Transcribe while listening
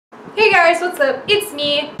Hey guys, what's up? It's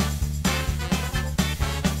me.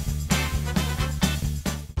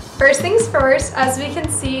 First things first, as we can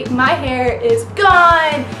see, my hair is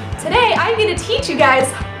gone. Today, I'm gonna teach you guys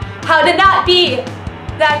how to not be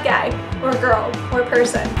that guy or girl or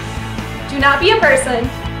person. Do not be a person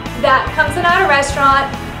that comes in at a restaurant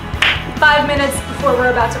 5 minutes before we're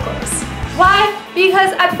about to close. Why?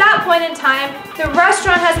 Because at that point in time, the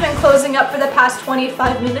restaurant has been closing up for the past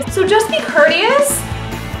 25 minutes. So just be courteous.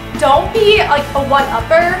 Don't be like a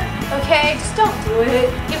one-upper, okay? Just don't do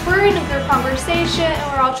it. If we're in a group conversation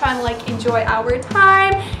and we're all trying to like enjoy our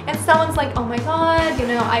time and someone's like, oh my god, you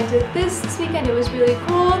know, I did this weekend, it was really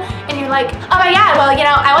cool. And you're like, oh my god, well, you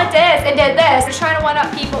know, I went this and did this. You're trying to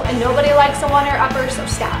one-up people and nobody likes a one-upper, so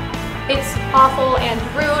stop. It's awful and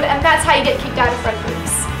rude, and that's how you get kicked out of friend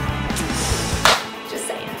groups. Just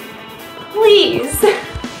saying. Please,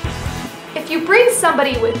 if you bring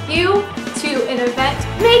somebody with you to an event,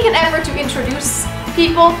 make an effort to introduce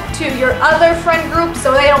people to your other friend group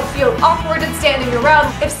so they don't feel awkward and standing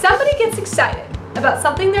around. If somebody gets excited about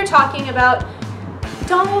something they're talking about,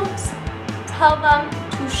 don't tell them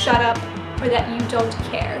to shut up or that you don't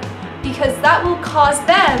care, because that will cause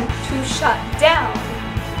them to shut down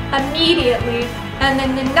immediately, and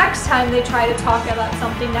then the next time they try to talk about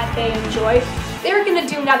something that they enjoy, they're gonna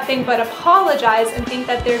do nothing but apologize and think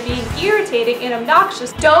that they're being irritating and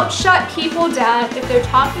obnoxious. Don't shut people down if they're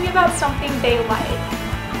talking about something they like.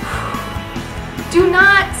 Do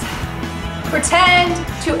not pretend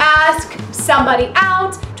to ask somebody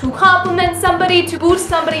out, to compliment somebody, to boost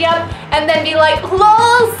somebody up, and then be like,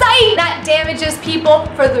 lol, sight! That damages people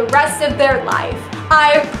for the rest of their life.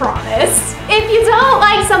 I promise. If you don't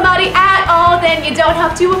like somebody at all, then you don't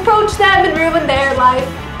have to approach them and ruin their life.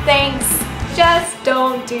 Thanks. Just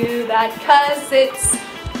don't do that, cause it's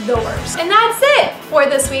the worst. And that's it for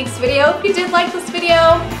this week's video. If you did like this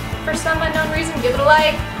video, for some unknown reason, give it a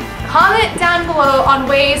like. Comment down below on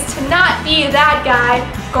ways to not be that guy,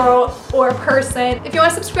 girl, or person. If you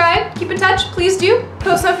want to subscribe, keep in touch, please do.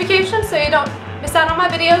 Post notifications so you don't miss out on my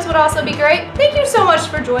videos would also be great. Thank you so much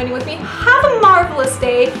for joining with me. Have a marvelous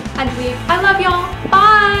day and week. I love y'all.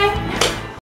 Bye.